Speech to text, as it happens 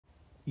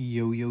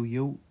Yo, yo,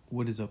 yo,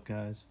 what is up,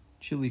 guys?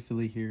 Chili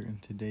Philly here,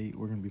 and today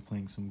we're going to be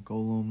playing some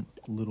Golem,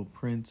 Little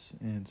Prince,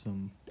 and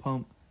some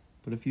Pump.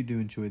 But if you do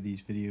enjoy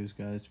these videos,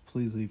 guys,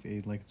 please leave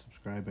a like and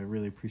subscribe. I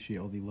really appreciate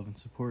all the love and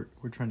support.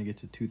 We're trying to get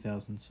to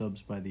 2,000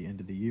 subs by the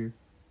end of the year.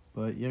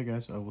 But yeah,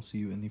 guys, I will see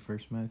you in the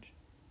first match.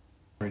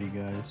 Alrighty,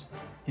 guys,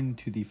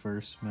 into the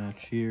first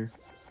match here.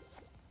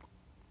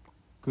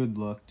 Good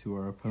luck to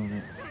our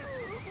opponent.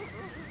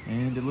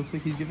 And it looks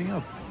like he's giving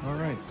up.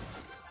 Alright.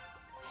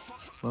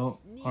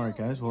 Well, alright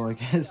guys, well I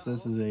guess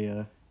this is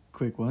a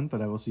quick one,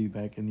 but I will see you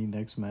back in the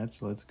next match.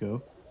 Let's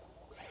go.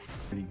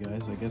 Alrighty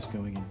guys, I guess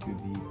going into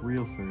the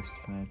real first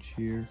match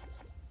here.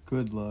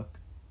 Good luck.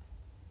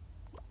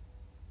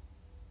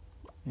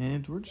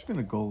 And we're just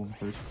gonna Golem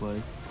first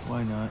play.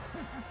 Why not?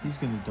 He's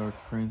gonna Dark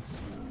Prince.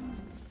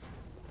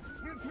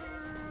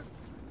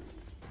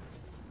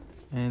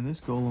 And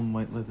this Golem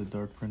might let the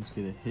Dark Prince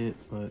get a hit,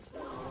 but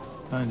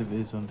kind of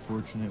is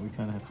unfortunate. We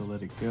kind of have to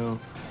let it go.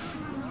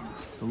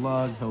 The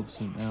log helps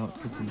him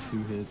out, gets him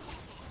 2 hits.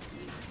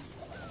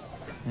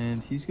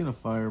 And he's gonna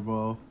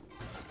Fireball.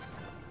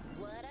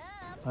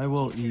 I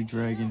will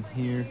E-Dragon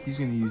here. He's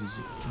gonna use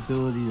his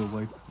ability to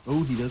wipe.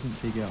 Oh, he doesn't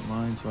take out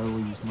mine, so I will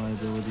use my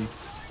ability.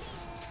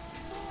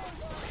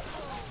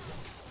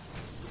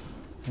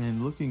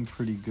 And looking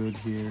pretty good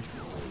here.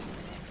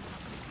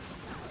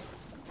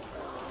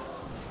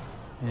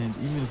 And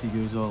even if he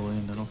goes all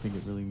in, I don't think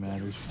it really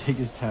matters. We take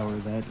his tower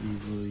that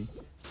easily.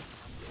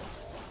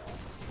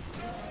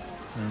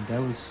 And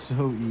that was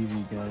so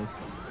easy, guys.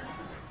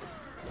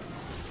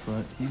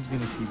 But he's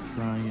gonna keep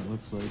trying, it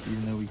looks like,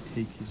 even though we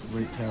take his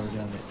right tower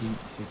down to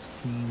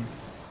 816.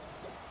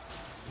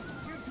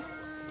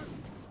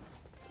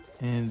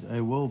 And I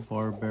will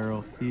bar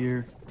barrel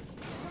here.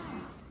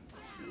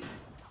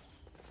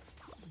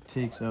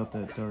 Takes out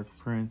that Dark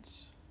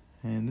Prince.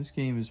 And this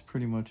game is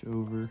pretty much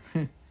over.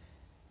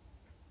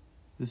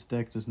 This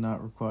deck does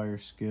not require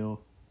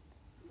skill.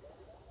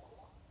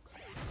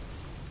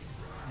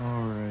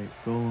 Alright,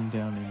 Golem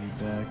down in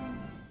the back.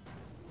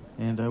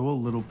 And I will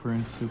Little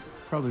Prince, who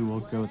probably will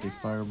go with a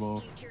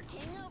Fireball.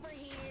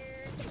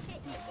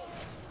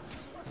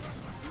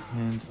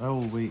 And I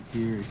will wait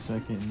here a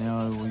second. Now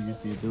I will use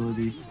the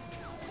ability.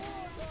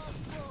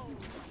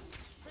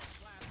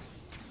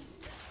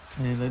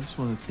 And I just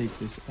want to take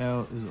this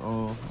out is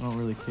all. I don't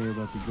really care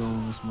about the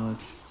Golem as much.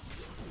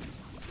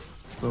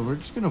 But we're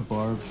just going to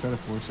Barb, try to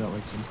force out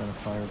like some kind of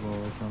Fireball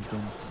or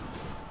something.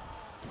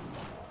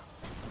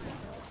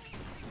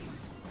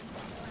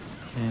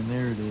 And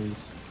there it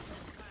is.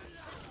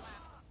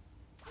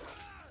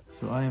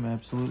 So I am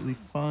absolutely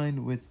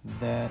fine with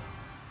that.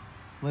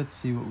 Let's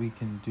see what we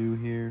can do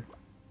here.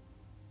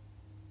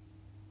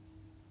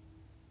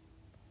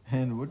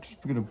 And we're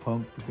just gonna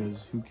Pump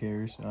because who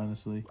cares,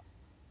 honestly.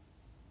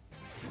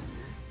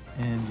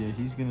 And yeah,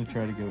 he's gonna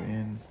try to go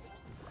in.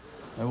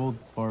 I will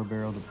Bar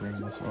Barrel to bring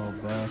this all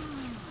back.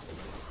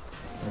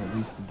 Or at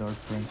least the Dark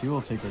Prince. He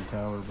will take our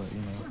tower, but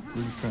you know,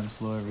 we're just trying to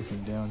slow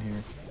everything down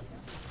here.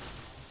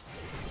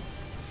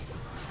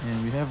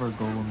 And we have our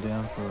Golem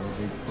down for a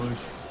big push.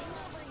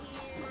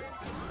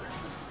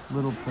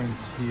 Little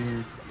Prince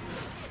here.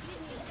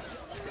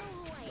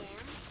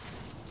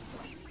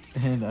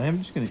 And I am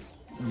just going to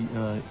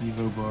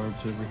Evo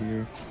Barbs over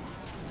here.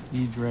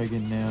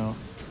 E-Dragon now.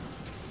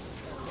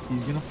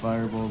 He's going to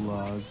Fireball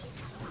Log.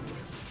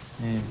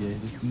 And yeah,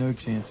 there's no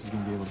chance he's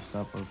going to be able to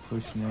stop our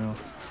push now.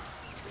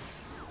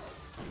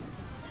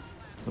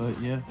 But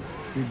yeah,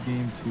 good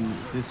game to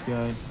this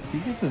guy. If he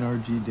gets an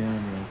RG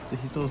down, yeah,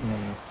 he still doesn't have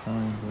enough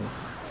time, but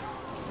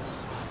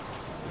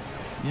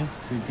yeah,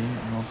 good game,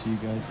 and I'll see you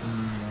guys in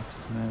the next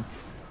match.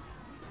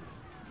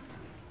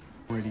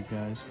 Alrighty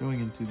guys, going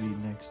into the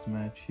next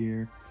match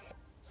here.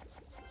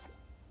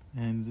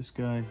 And this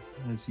guy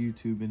has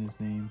YouTube in his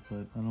name,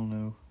 but I don't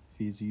know if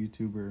he's a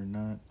YouTuber or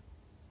not.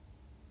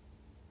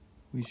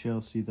 We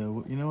shall see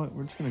though. You know what,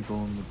 we're just going to go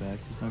in the back,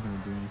 he's not going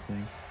to do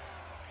anything.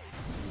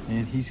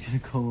 And he's going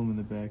to Golem in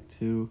the back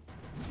too.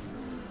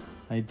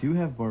 I do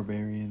have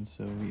Barbarians,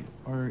 so we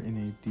are in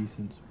a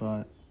decent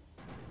spot.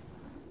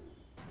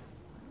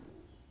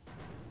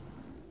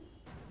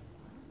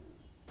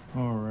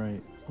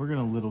 Alright, we're going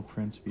to Little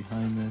Prince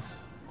behind this.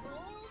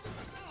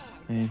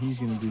 And he's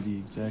going to do the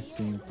exact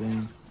same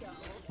thing.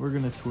 We're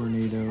going to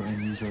Tornado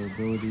and use our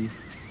ability.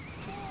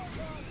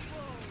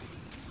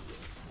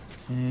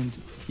 And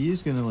he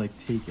is going to like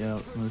take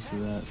out most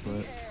of that,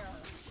 but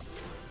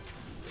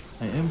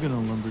I am going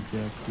to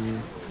Lumberjack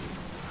here.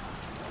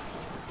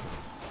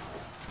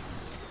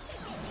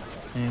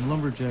 And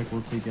Lumberjack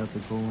will take out the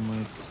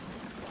Golemites.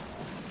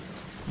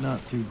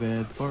 Not too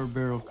bad. Bar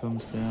Barrel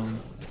comes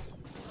down.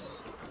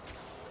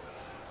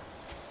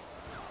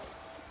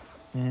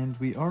 And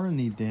we are in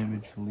the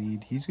damage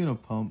lead. He's going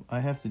to Pump. I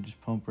have to just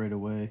Pump right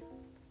away.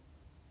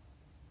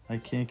 I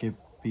can't get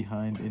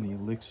behind any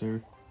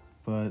Elixir.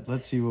 But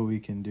let's see what we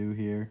can do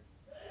here.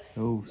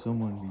 Oh,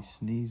 someone be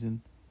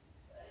sneezing.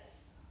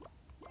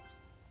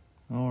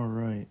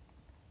 Alright.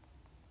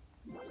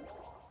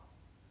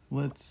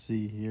 Let's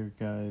see here,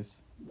 guys.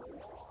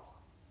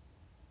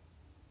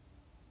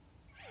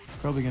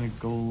 Probably gonna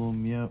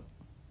Golem, yep.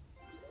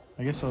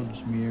 I guess I'll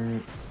just mirror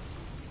it.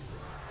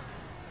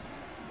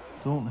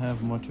 Don't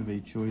have much of a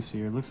choice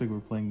here. It looks like we're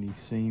playing the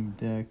same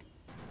deck.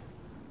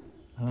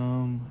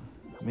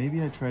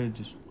 Maybe I try to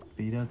just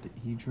bait out the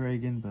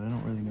E-Dragon, but I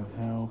don't really know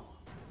how.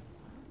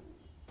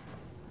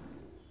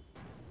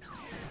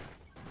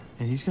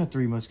 And he's got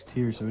 3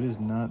 Musketeers, so it is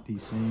not the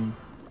same.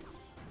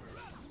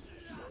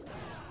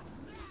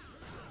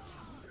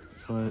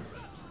 But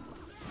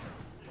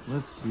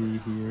let's see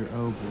here.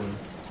 Oh boy.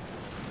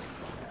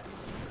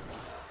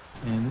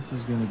 And this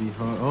is gonna be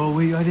hard. Oh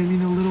wait, I didn't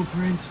mean a Little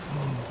Prince.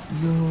 Oh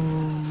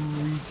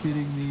no, are you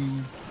kidding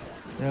me?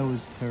 That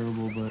was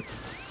terrible, but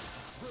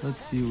let's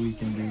see what we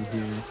can do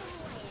here.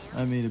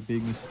 I made a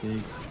big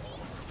mistake.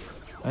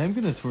 I am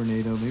gonna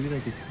Tornado. Maybe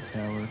that gets the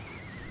tower.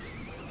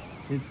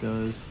 It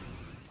does.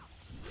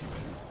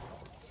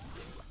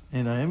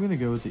 And I am gonna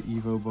go with the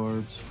Evo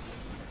Barbs.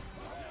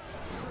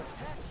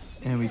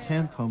 And we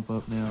can pump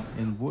up now.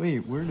 And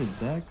wait, where did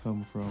that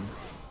come from?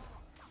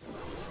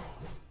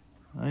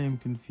 I am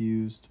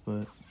confused,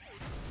 but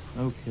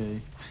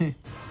okay.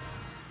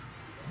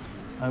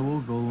 I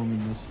will Golem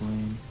in this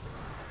lane.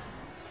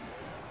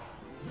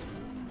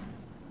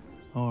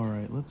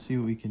 Alright, let's see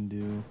what we can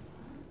do.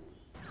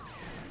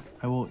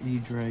 I will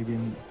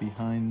E-Dragon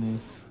behind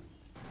this.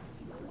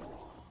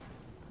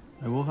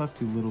 I will have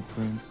to Little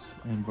Prince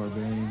and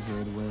Barbarians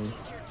right away.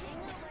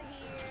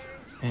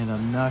 And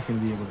I'm not going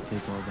to be able to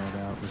take all that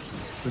out, which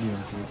is pretty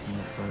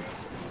unfortunate, but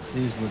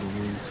it is what it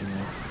is, you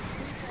know.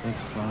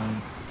 That's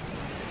fine.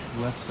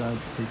 Left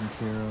side's taken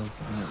care of,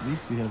 and at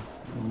least we have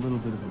a little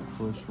bit of a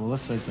push. Well,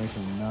 left side's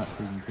actually not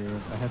taken care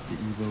of. I have the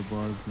Evo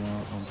Barbs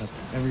now on top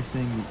of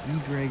everything. The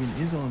E-Dragon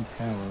is on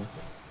tower,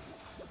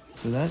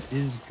 so that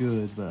is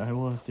good, but I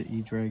will have to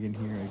E-Dragon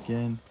here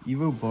again.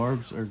 Evo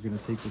Barbs are going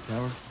to take the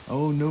tower.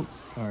 Oh, nope.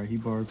 Alright, he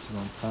Barbs it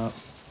on top,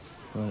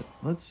 but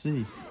let's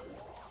see.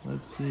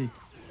 Let's see.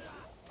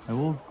 I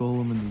will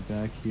Golem in the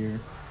back here.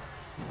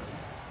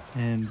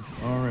 And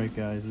alright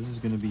guys, this is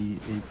going to be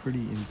a pretty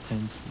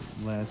intense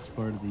last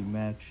part of the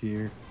match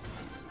here.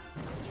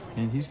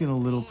 And he's going to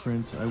Little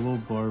Prince. I will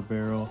Bar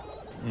Barrel.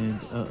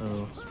 And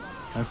uh-oh.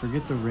 I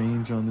forget the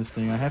range on this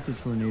thing. I have to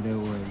Tornado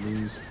or I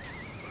lose.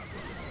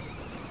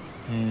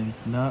 And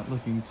not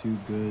looking too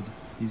good.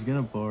 He's going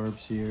to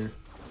Barbs here.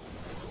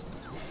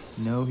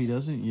 No, he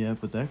doesn't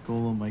yet, but that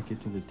Golem might get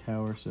to the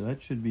tower, so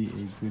that should be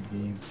a good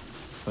game.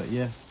 But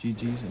yeah,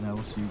 GG's, and I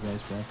will see you guys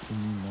back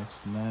in the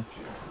next match.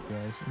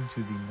 Guys,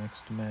 into the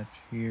next match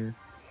here.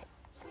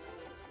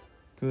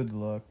 Good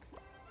luck.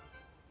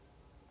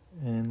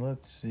 And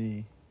let's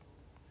see.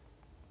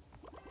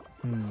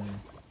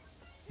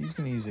 He's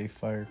going to use a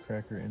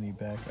Firecracker in the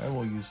back. I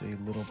will use a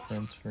Little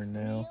Prince for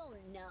now.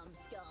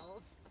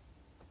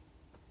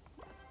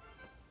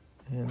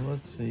 And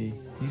let's see.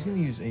 He's going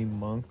to use a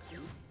Monk.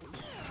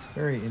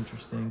 Very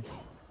interesting.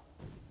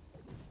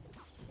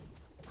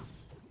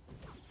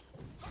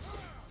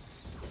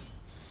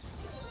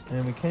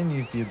 And we can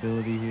use the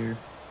ability here.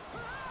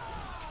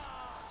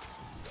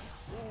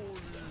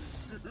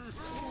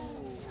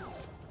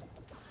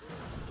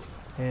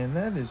 And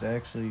that is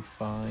actually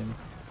fine.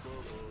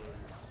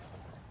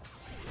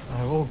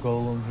 I will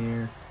Golem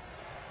here.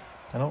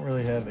 I don't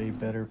really have a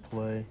better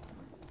play.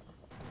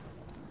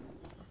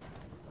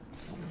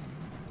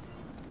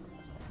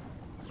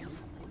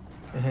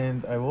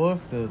 And I will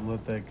have to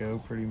let that go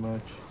pretty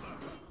much.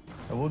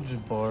 I will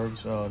just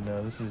Barbs. Oh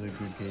no, this is a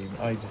good game.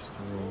 I just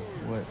threw.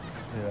 What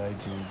did I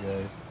do,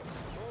 guys?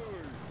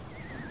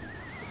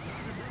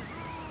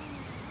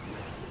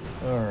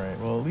 Alright,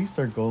 well at least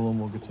our Golem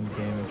will get some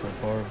damage. Our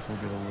Barbs will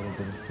get a little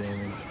bit of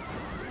damage.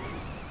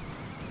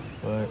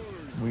 But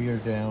we are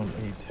down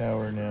a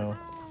tower now.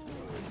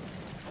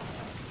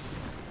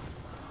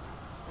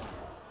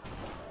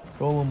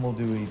 Golem will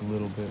do a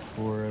little bit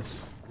for us.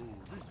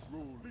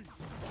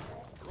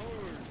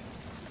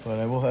 But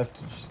I will have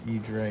to just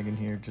E-Dragon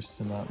here just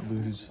to not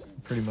lose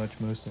pretty much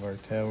most of our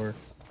tower.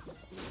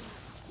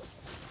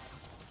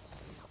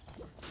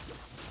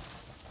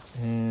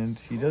 And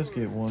he does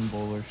get one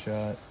bowler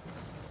shot.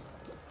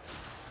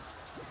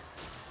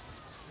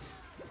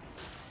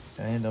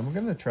 And I'm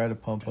going to try to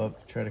pump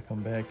up, try to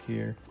come back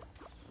here.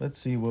 Let's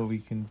see what we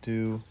can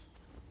do.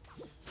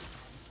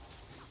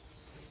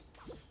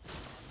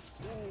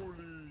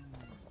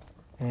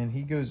 And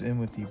he goes in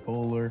with the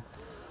bowler.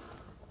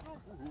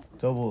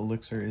 Double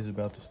Elixir is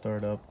about to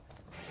start up.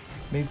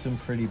 Made some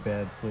pretty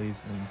bad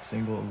plays in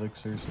single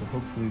Elixir, so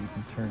hopefully we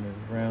can turn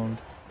it around.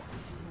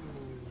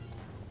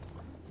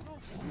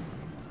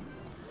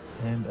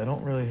 And I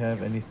don't really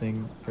have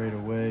anything right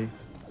away.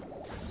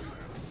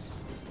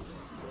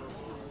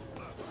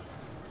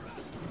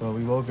 But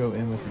we will go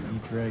in with the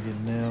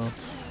E-Dragon now.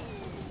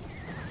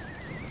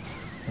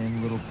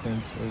 And Little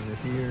Prince over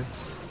here.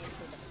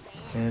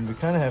 And we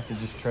kind of have to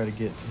just try to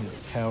get his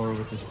tower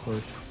with this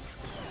push.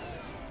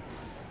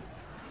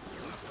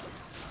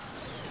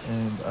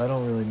 And I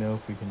don't really know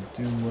if we can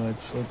do much.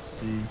 Let's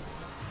see.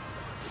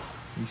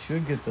 We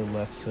should get the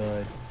left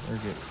side, or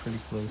get pretty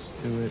close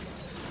to it.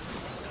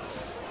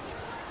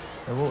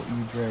 I will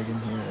E-Dragon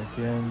here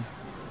again,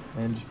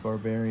 and just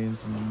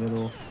Barbarians in the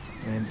middle,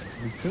 and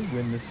we could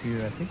win this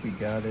here. I think we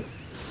got it.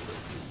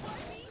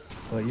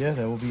 But yeah,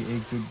 that will be a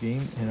good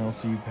game, and I'll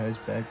see you guys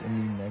back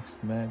in the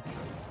next match.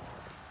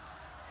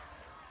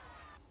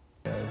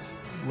 Guys,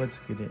 let's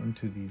get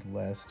into the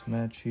last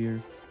match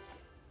here.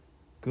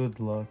 Good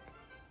luck.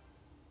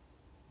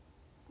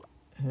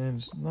 And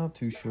it's not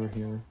too sure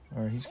here.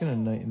 Alright, he's gonna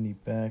knight in the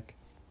back.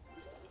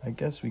 I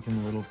guess we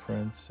can Little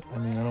Prince. I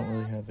mean, I don't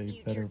really have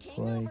a better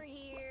play.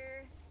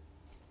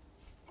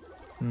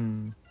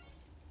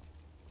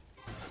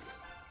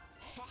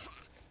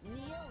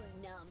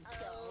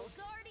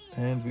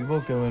 And we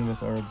will go in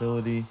with our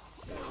ability.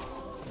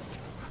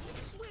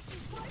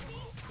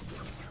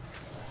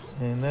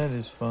 And that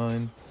is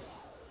fine.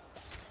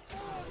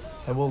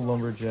 I will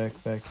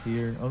Lumberjack back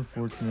here.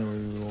 Unfortunately,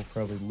 we will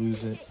probably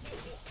lose it.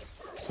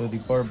 So the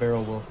Bar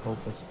Barrel will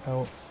help us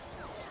out.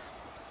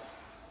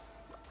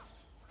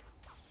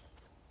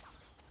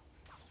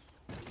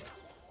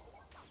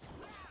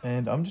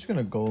 And I'm just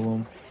gonna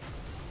Golem.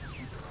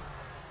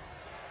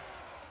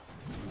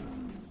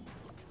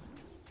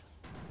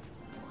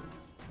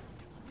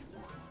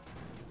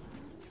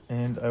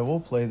 And I will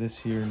play this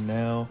here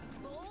now.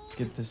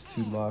 Get this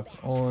to lock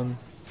on.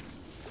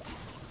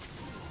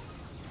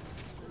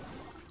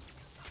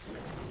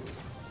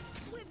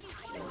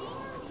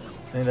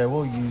 And I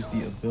will use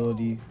the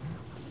ability.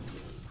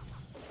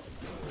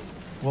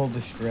 We'll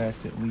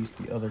distract at least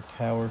the other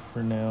tower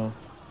for now.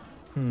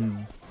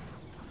 And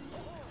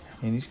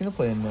he's going to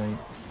play a knight.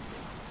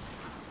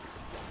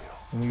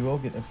 And we will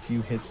get a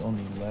few hits on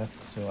the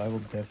left, so I will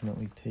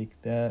definitely take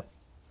that.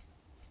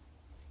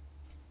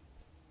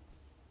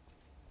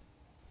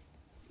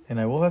 And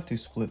I will have to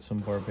split some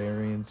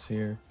barbarians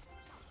here.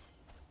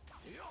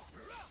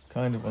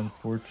 Kind of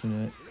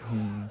unfortunate.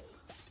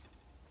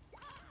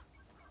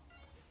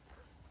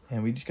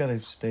 And we just gotta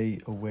stay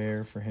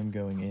aware for him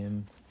going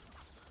in.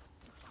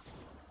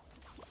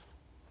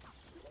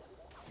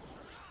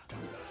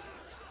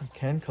 I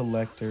can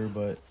Collector,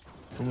 but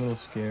it's a little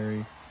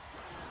scary.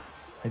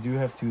 I do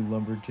have to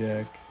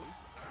Lumberjack.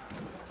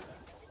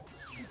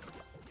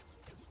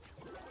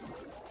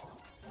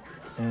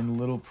 And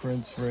Little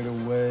Prince right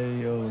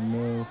away. Oh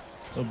no.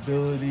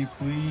 Ability,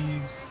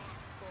 please.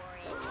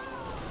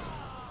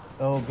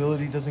 Oh,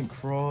 ability doesn't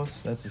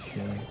cross. That's a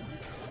shame.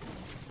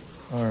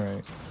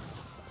 Alright.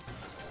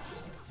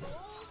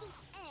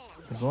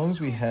 As long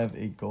as we have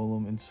a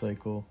Golem in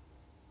cycle.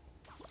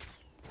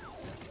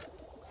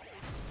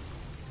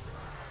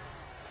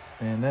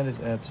 And that is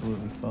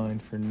absolutely fine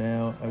for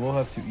now. I will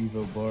have to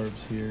Evo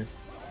Barbs here.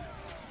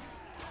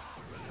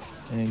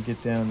 And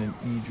get down an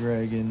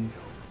E-Dragon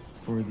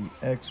for the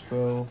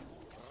Expo.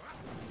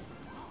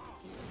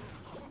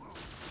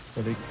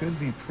 But it could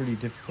be pretty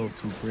difficult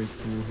to break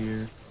through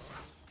here.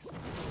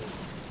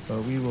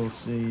 But we will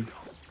see.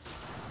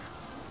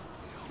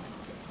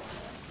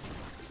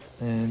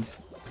 And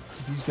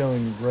he's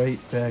going right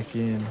back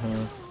in,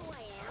 huh?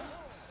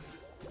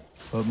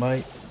 But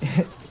my...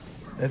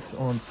 that's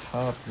on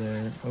top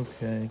there.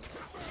 Okay.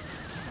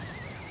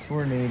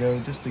 Tornado,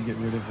 just to get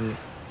rid of it.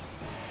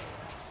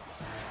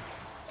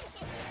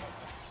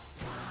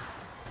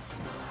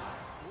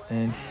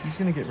 And he's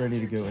going to get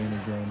ready to go in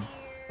again.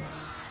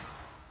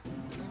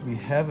 We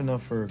have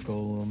enough for a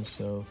Golem,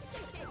 so...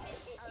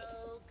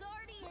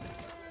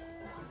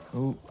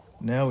 Oh,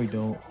 now we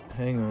don't.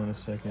 Hang on a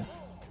second.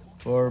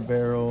 Bar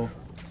Barrel.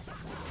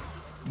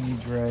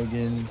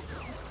 E-Dragon.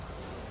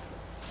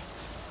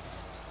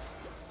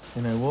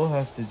 And I will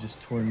have to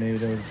just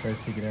Tornado to try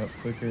to take it out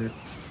quicker.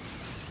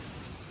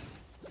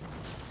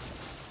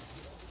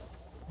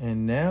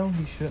 And now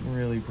he shouldn't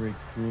really break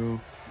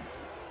through.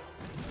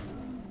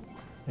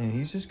 And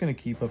he's just going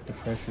to keep up the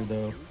pressure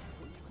though.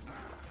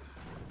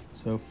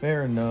 So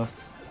fair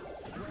enough.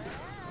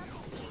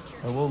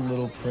 I will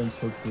Little Prince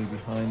hopefully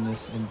behind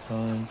this in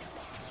time.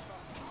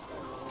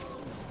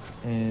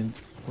 And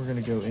we're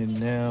going to go in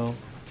now.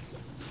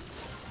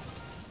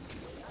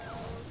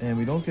 And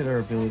we don't get our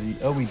ability.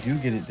 Oh, we do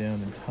get it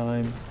down in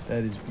time.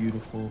 That is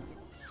beautiful.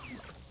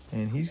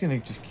 And he's going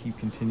to just keep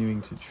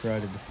continuing to try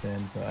to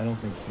defend, but I don't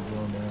think he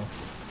will now.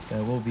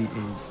 That will be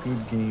a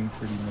good game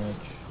pretty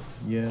much.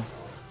 Yeah,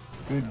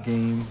 good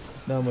game.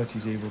 Not much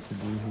he's able to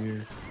do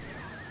here.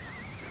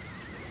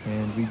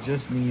 And we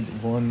just need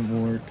one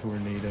more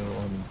Tornado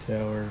on the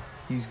tower.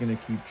 He's going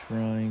to keep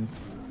trying.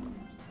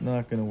 It's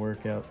not going to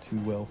work out too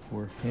well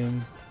for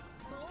him.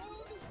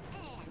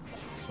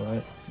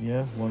 But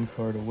yeah, one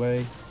card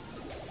away.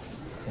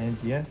 And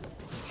yeah,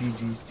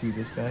 GG's to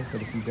this guy.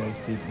 But if you guys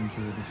did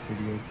enjoy this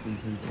video,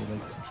 please leave a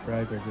like and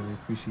subscribe. I really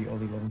appreciate all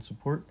the love and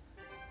support.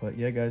 But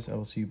yeah, guys, I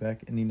will see you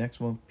back in the next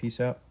one. Peace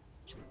out.